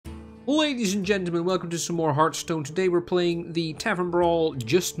Ladies and gentlemen, welcome to some more Hearthstone. Today we're playing the Tavern Brawl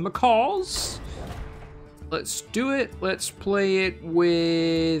Just Macaws. Let's do it. Let's play it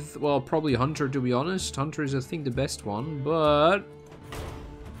with, well, probably Hunter, to be honest. Hunter is, I think, the best one, but...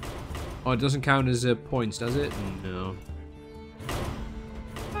 Oh, it doesn't count as points, does it? No.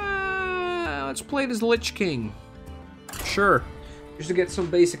 Let's play it as Lich King. Sure. Just to get some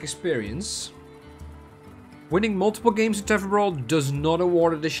basic experience. Winning multiple games in Tavern Brawl does not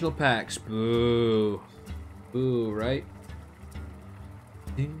award additional packs. Boo. Boo, right?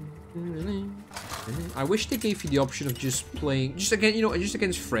 I wish they gave you the option of just playing, just again, you know, just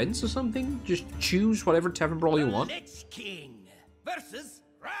against friends or something. Just choose whatever Tavern Brawl you want. Lich King versus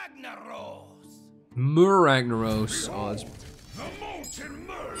Ragnaros. Ragnaros. Oh, that's... The molten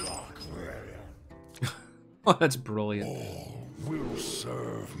Murloc variant. Oh, that's brilliant. All will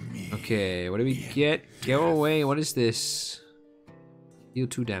serve me. Okay, what do we get? Go away. What is this? Deal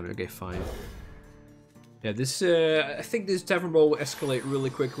 2 damage. Okay, fine. Yeah, this, I think this Tavern Brawl will escalate really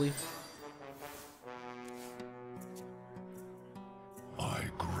quickly. I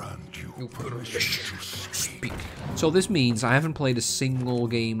grant you permission to speak. So this means I haven't played a single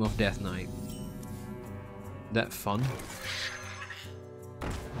game of Death Knight. That fun?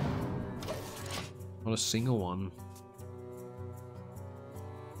 Not a single one.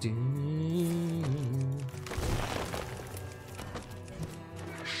 I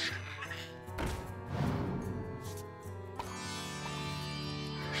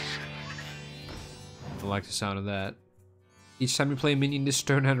like the sound of that. Each time you play a minion this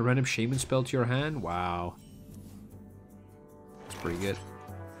turn, add a random shaman spell to your hand. Wow. That's pretty good.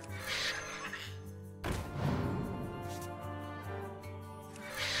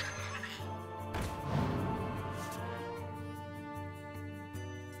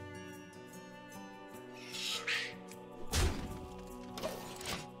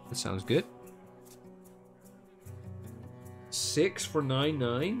 That sounds good. 6 for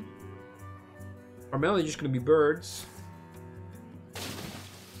 9/9. Are mainly just gonna be birds.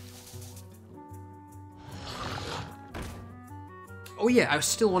 Oh yeah, I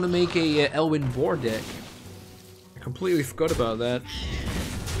still want to make a Elwyn board deck. I completely forgot about that.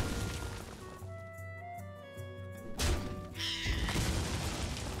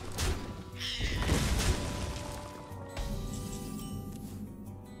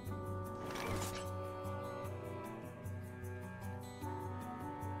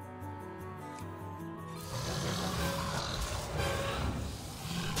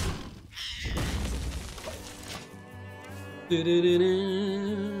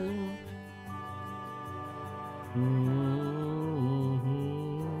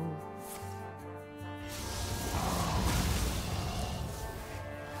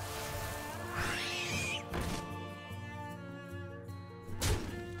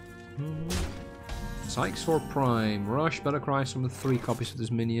 Sykes for Prime. Rush, Battlecry, summon 3 copies of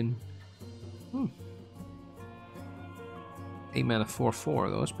this minion. 8 mana 4/4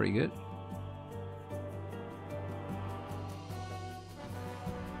 though, that's pretty good.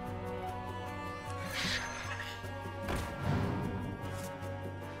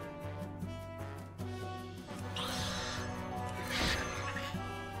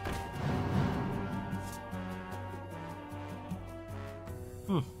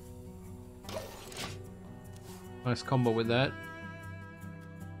 Nice combo with that.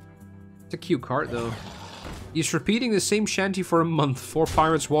 It's a cute card though. He's repeating the same shanty for a month. 4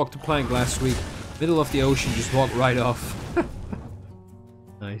 pirates walked the plank last week. Middle of the ocean, just walked right off.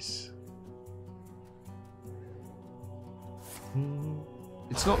 Nice.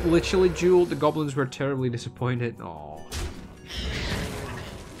 It's not literally jeweled. The goblins were terribly disappointed. Aww.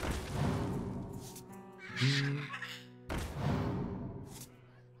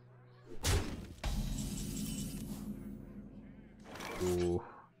 Ooh.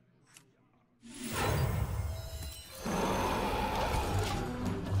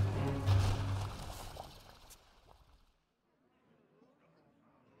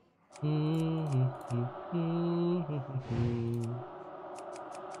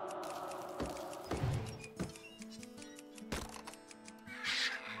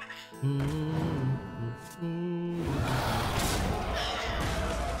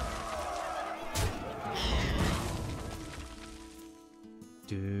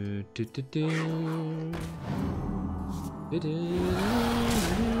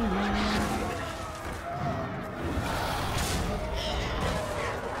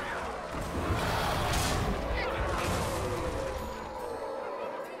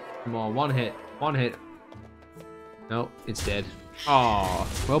 Come on, one hit. One hit. No, it's dead. Aw,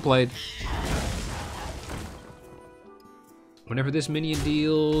 well played. Whenever this minion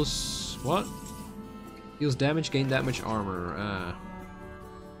deals What? Deals damage, gain that much armor.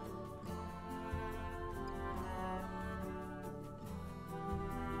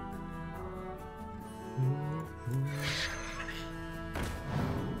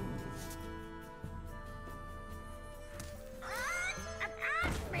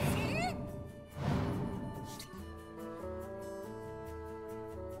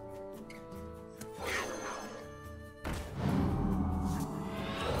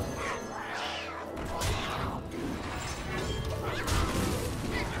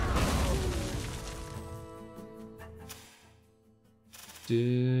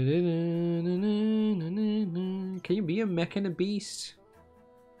 Can you be a mech and a beast?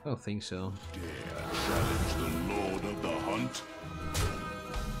 I don't think so. Dare challenge the Lord of the Hunt?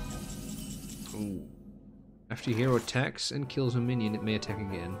 Ooh. After your hero attacks and kills a minion, it may attack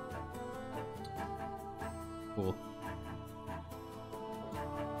again. Cool.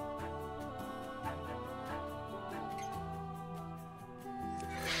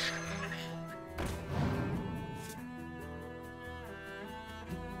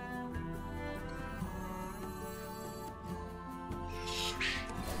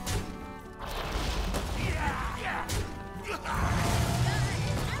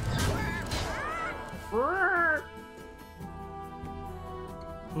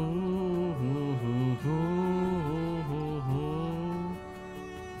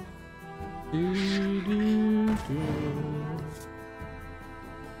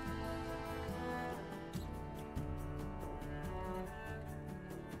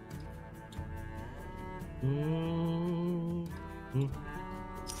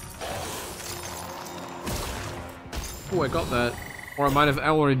 Oh, I got that. Or I might have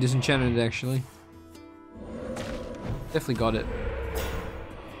already disenchanted it, actually. Definitely got it.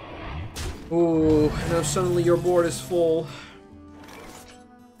 Oh, now suddenly your board is full.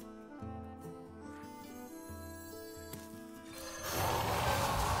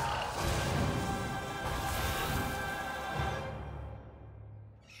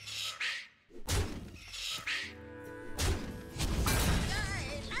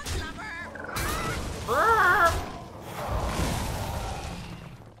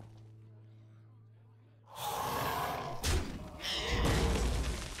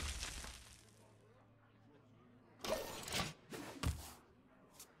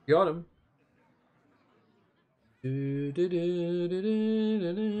 Got him.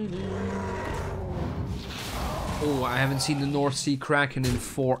 Oh, I haven't seen the North Sea Kraken in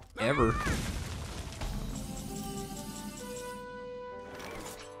forever.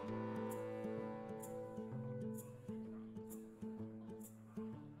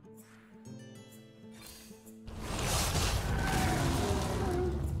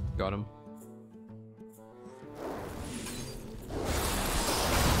 Got him.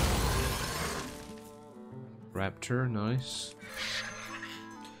 Raptor, nice.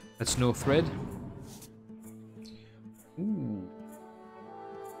 That's no thread. Ooh.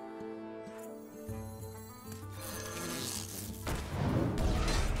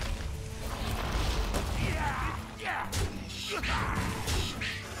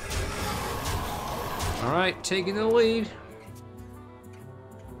 All right, taking the lead.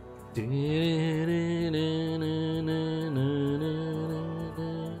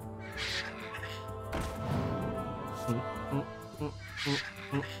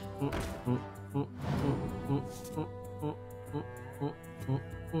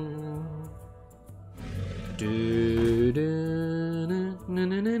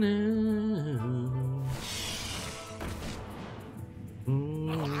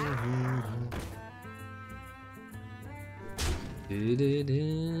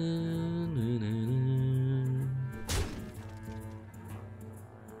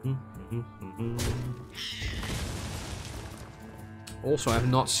 Also, I have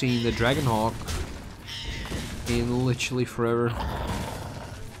not seen the Dragonhawk in literally forever.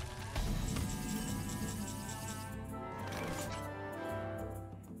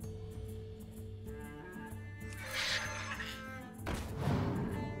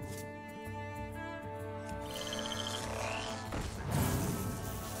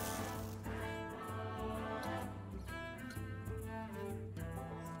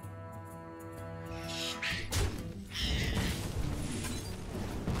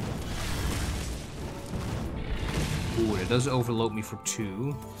 Ooh, it does overload me for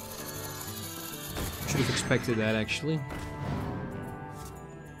 2. Should have expected that, actually.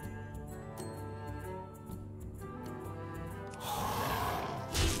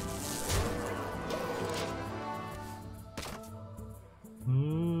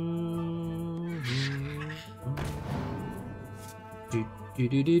 Do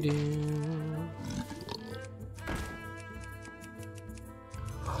do do do.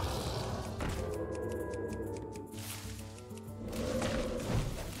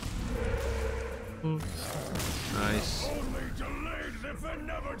 Nice. Only delayed if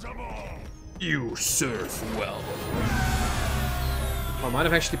inevitable. You serve well. I might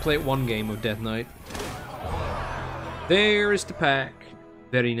have actually played one game of Death Knight. There is the pack.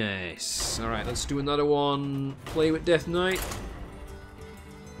 Very nice. Alright, let's do another one. Play with Death Knight.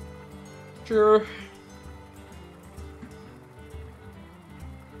 Sure.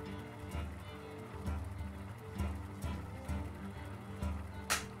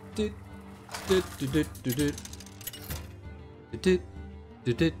 The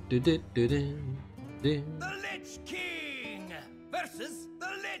Lich King versus the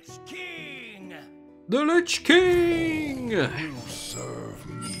Lich King. The Lich King! You serve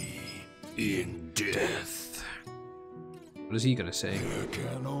me in death. What is he gonna say? There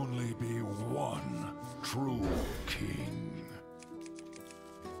can only be one true king.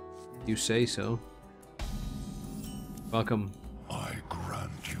 You say so. Welcome I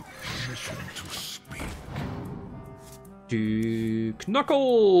grant you permission to speak. to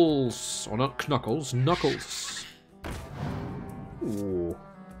Knuckles! Or not Knuckles, Knuckles. Ooh.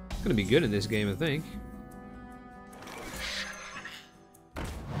 Gonna be good in this game, I think.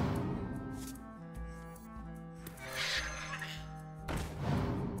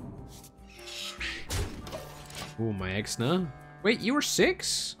 Ooh, my ex now. Wait, you were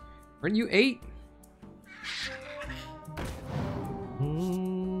 6? Aren't you 8?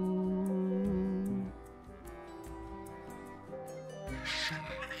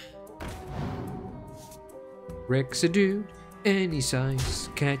 Wrecks a dude, any size,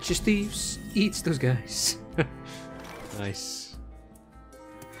 catches thieves, eats those guys. Nice.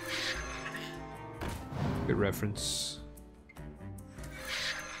 Good reference.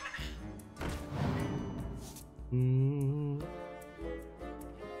 Ooh.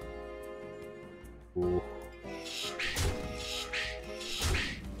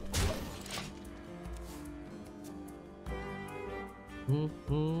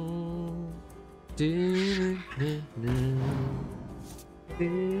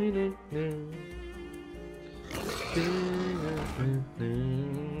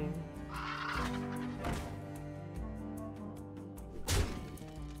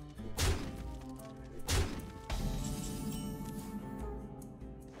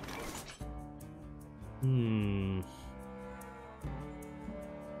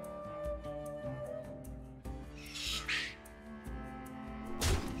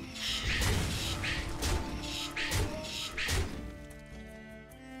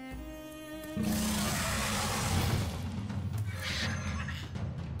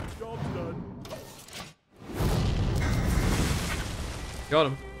 Got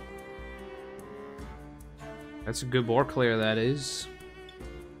him. That's a good war clear, that is.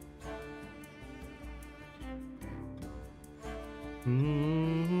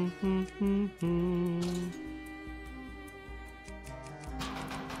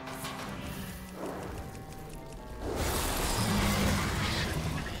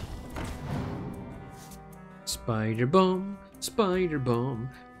 Spider bomb,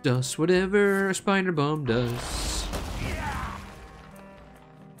 does whatever a spider bomb does.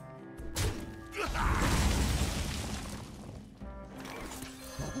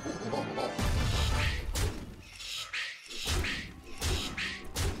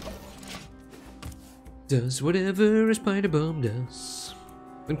 Does whatever a spider bomb does.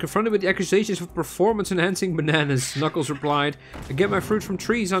 When confronted with the accusations of performance-enhancing bananas, Knuckles replied, "I get my fruit from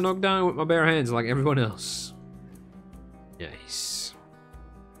trees I knock down with my bare hands like everyone else." Nice.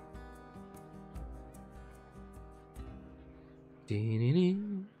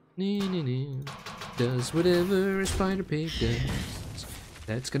 Does whatever a spider pig does.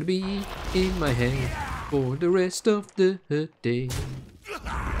 That's gonna be in my head for the rest of the day.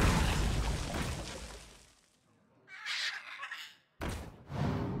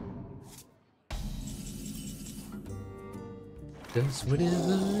 Does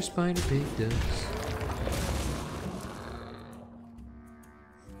whatever a spider pig does.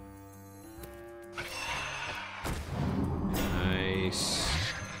 Nice.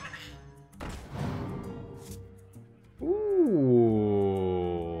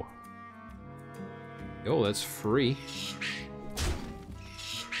 Ooh. Yo, that's free.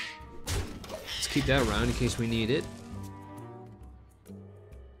 Let's keep that around in case we need it.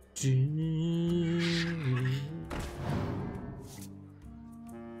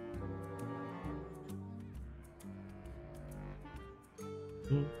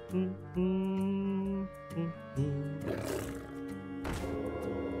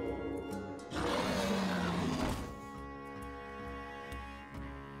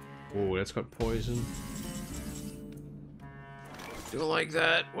 Oh, that's got poison. Don't like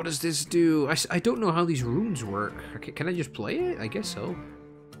that. What does this do? I don't know how these runes work. Can I just play it? I guess so.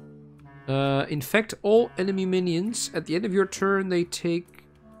 Infect all enemy minions. At the end of your turn, they take...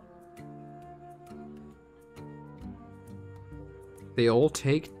 They all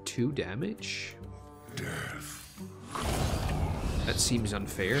take 2 damage? Death. That seems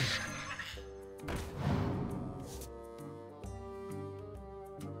unfair.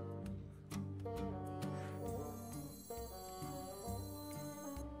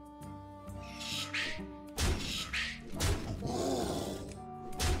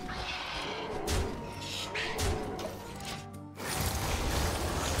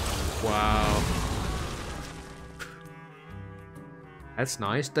 Wow. That's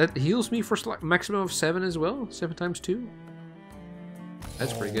nice. That heals me for maximum of 7 as well. 7 times 2.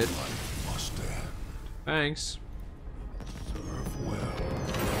 That's pretty good. Must end. Thanks. Serve well.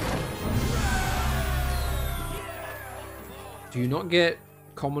 Do you not get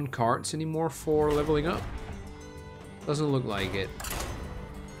common cards anymore for leveling up? Doesn't look like it.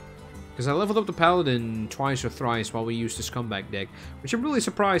 Because I leveled up the Paladin twice or thrice while we used the Scumbag deck, which I'm really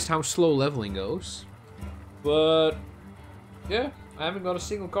surprised how slow leveling goes. But yeah, I haven't got a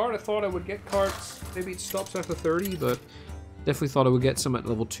single card. I thought I would get cards. Maybe it stops after 30, but definitely thought I would get some at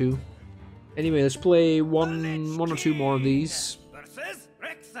level 2. Anyway, let's play one or two more of these. Versus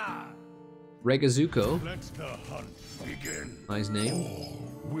Rexa. Regazuko. Let the hunt begin. Nice name. All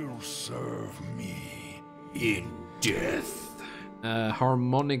will serve me. In death.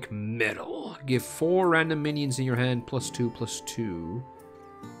 Harmonic Metal. Give 4 random minions in your hand +2/+2.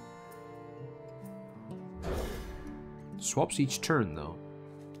 Swaps each turn though.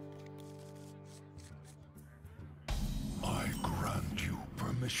 I grant you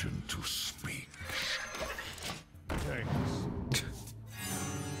permission to speak. Thanks.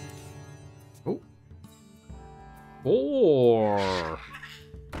 Oh. 4.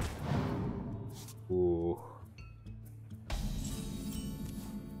 Ooh.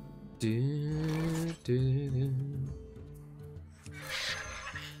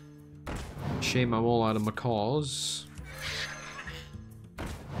 Shame I'm all out of Macaws.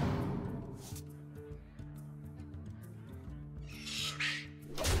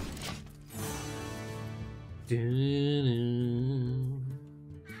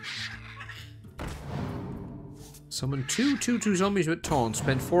 Summon 2 2/2 zombies with taunt.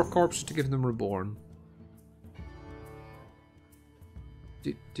 Spend 4 corpses to give them reborn.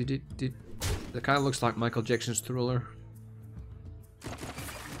 That kind of looks like Michael Jackson's Thriller.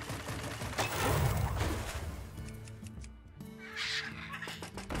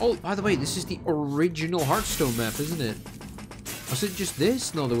 Oh, by the way, this is the original Hearthstone map, isn't it? Was it just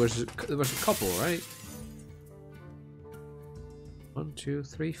this? No, there was a couple, right? 1, 2,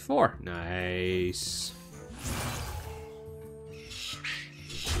 3, 4. Nice.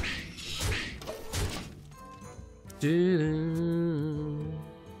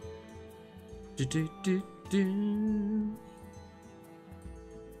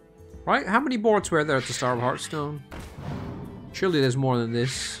 Right, how many boards were there at the start of Hearthstone? Surely there's more than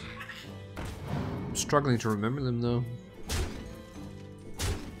this. I'm struggling to remember them though.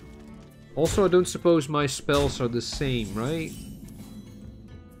 Also, I don't suppose my spells are the same, right?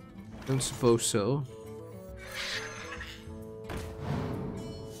 Don't suppose so.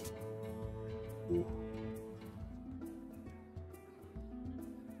 Ooh.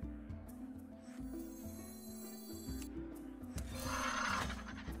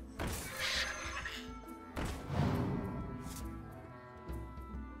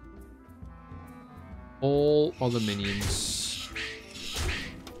 All other minions.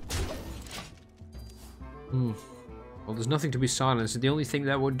 Well, there's nothing to be silenced. The only thing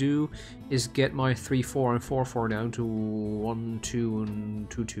that would do is get my 3/4 and 4/4 down to 1, 2, and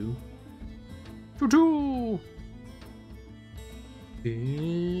 2, 2. 2, 2.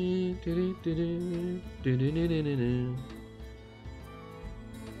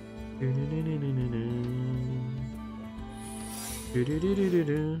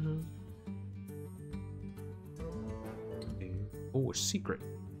 Oh, a secret.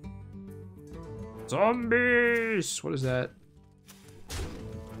 Zombies! What is that?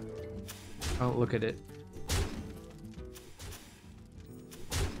 Can't look at it.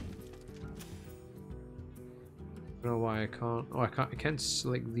 I don't know why I can't. Oh, I can't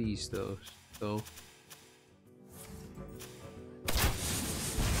select these though. So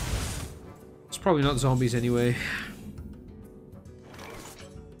it's probably not zombies anyway.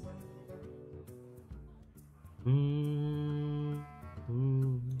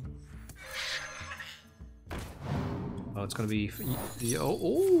 Oh, it's gonna be...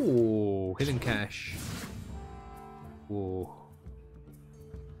 Oh, hidden cache. Whoa.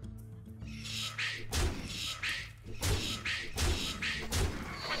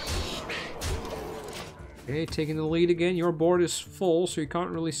 Okay, taking the lead again. Your board is full, so you can't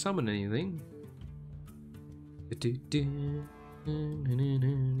really summon anything.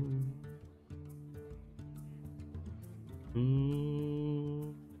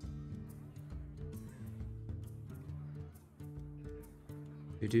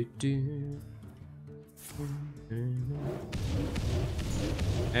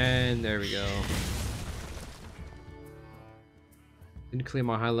 And there we go. Didn't clear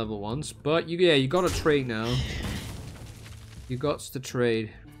my high level ones, but you got to trade now. You got to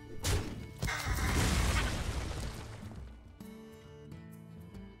trade.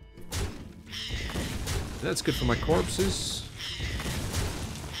 That's good for my corpses.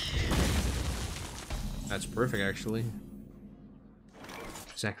 That's perfect, actually.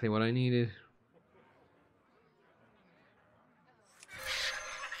 Exactly what I needed.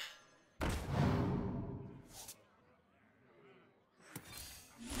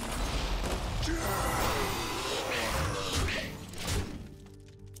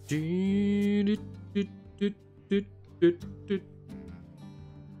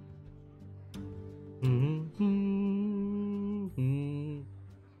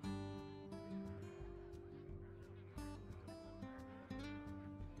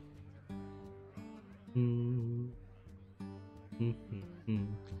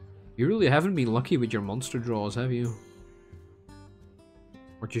 You really haven't been lucky with your monster draws, have you?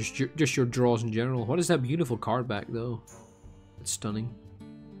 Or just your draws in general. What is that beautiful card back, though? It's stunning.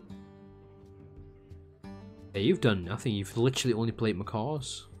 Yeah, you've done nothing. You've literally only played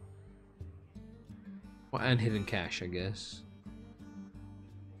Macaws. Well, and hidden cache, I guess.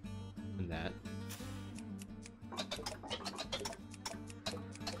 And that.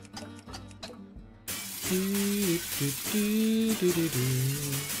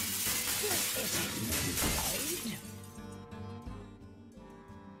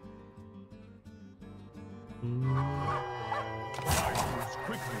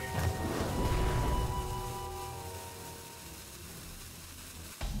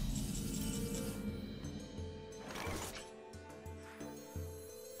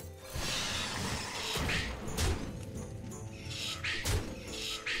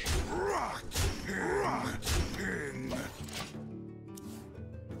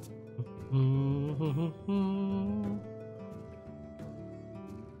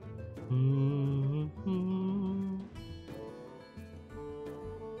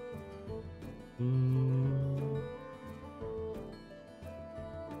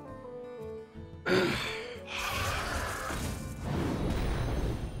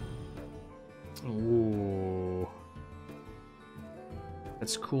 Ooh.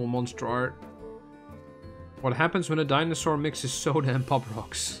 That's cool monster art. What happens when a dinosaur mixes soda and pop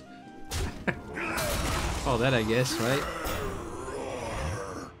rocks? Oh, that I guess, right?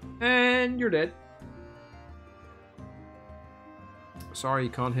 And you're dead. Sorry, you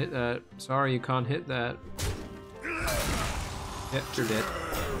can't hit that. Sorry, you can't hit that. Yep, you're dead.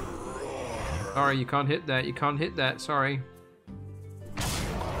 Sorry, you can't hit that. You can't hit that. Sorry.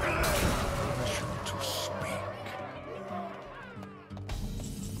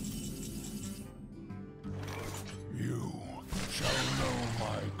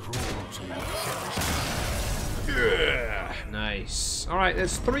 Nice. Alright,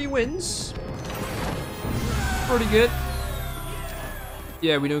 that's 3 wins. Pretty good.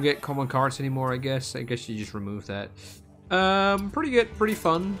 Yeah, we don't get common cards anymore, I guess. I guess you just remove that. Pretty good, pretty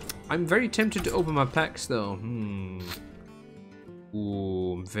fun. I'm very tempted to open my packs, though.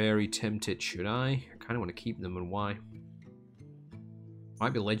 Ooh, I'm very tempted. Should I? I kind of want to keep them, and why?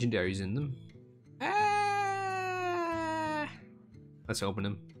 Might be legendaries in them. Let's open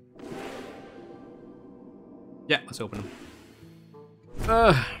them. Yeah, let's open them.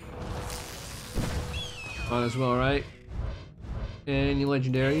 Might as well, right? Any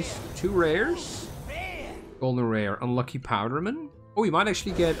legendaries? 2 rares. Golden rare. Unlucky powderman. Oh, you might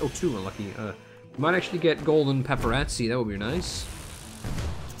actually get... Oh, 2 unlucky. You might actually get golden paparazzi. That would be nice.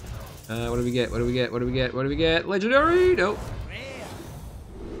 What do we get? What do we get? What do we get? What do we get? Legendary? Nope.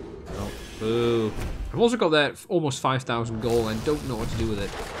 Oh, boo. I've also got that almost 5,000 gold. I don't know what to do with it.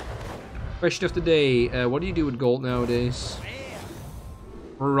 Question of the day. What do you do with gold nowadays?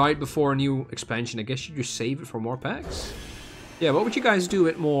 Right before a new expansion. I guess you just save it for more packs. Yeah, what would you guys do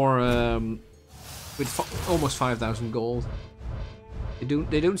with more, with almost 5,000 gold?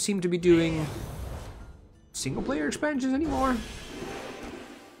 They don't seem to be doing single player expansions anymore.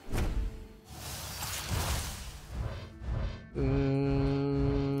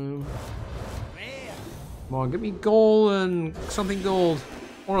 Come on, give me gold and something gold.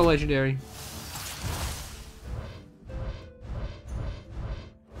 Or a legendary.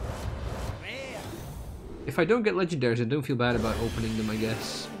 If I don't get legendaries, I don't feel bad about opening them, I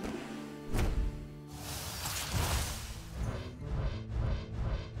guess.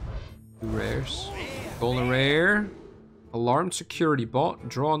 Two rares. Golden rare. Alarmed security bot.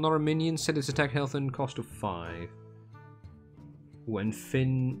 Draw another minion, set its attack health and cost to 5. When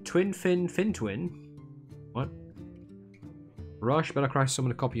twin. What? Rush, Battlecry,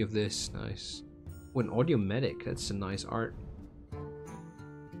 summon a copy of this. Nice. Oh, an audio medic. That's a nice art.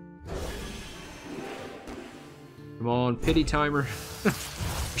 Come on, pity timer.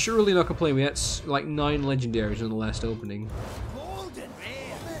 I should really not complain. We had like 9 legendaries in the last opening.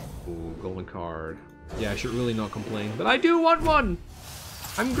 Ooh, golden card. Yeah, I should really not complain. But I do want one!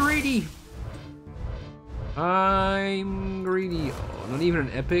 I'm greedy! I'm greedy. Oh, not even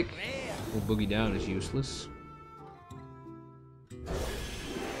an epic? Well, Boogie Down is useless.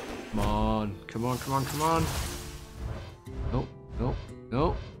 Come on. Come on, come on, come on. Nope, nope,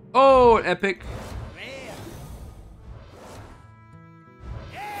 nope. Oh, an epic!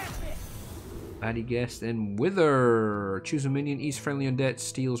 Baddie Guest and Wither. Choose a minion, each friendly undead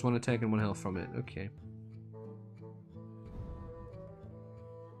steals 1 attack and 1 health from it. Okay.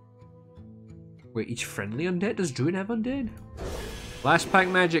 Wait, each friendly undead? Does Druid have undead? Last pack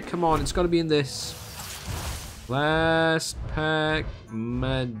magic, come on, it's gotta be in this. Last pack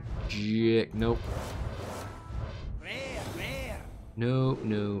magic. Nope. No,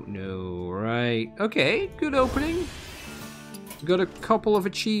 no, no. Right. Okay, good opening. Got a couple of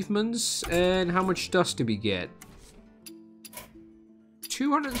achievements, and how much dust did we get?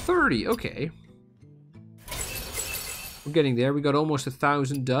 230, okay. We're getting there. We got almost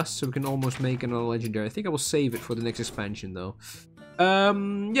 1,000 dust, so we can almost make another legendary. I think I will save it for the next expansion, though.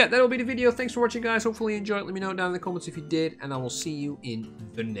 Yeah, that'll be the video. Thanks for watching, guys. Hopefully you enjoyed. Let me know down in the comments if you did, and I will see you in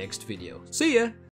the next video. See ya!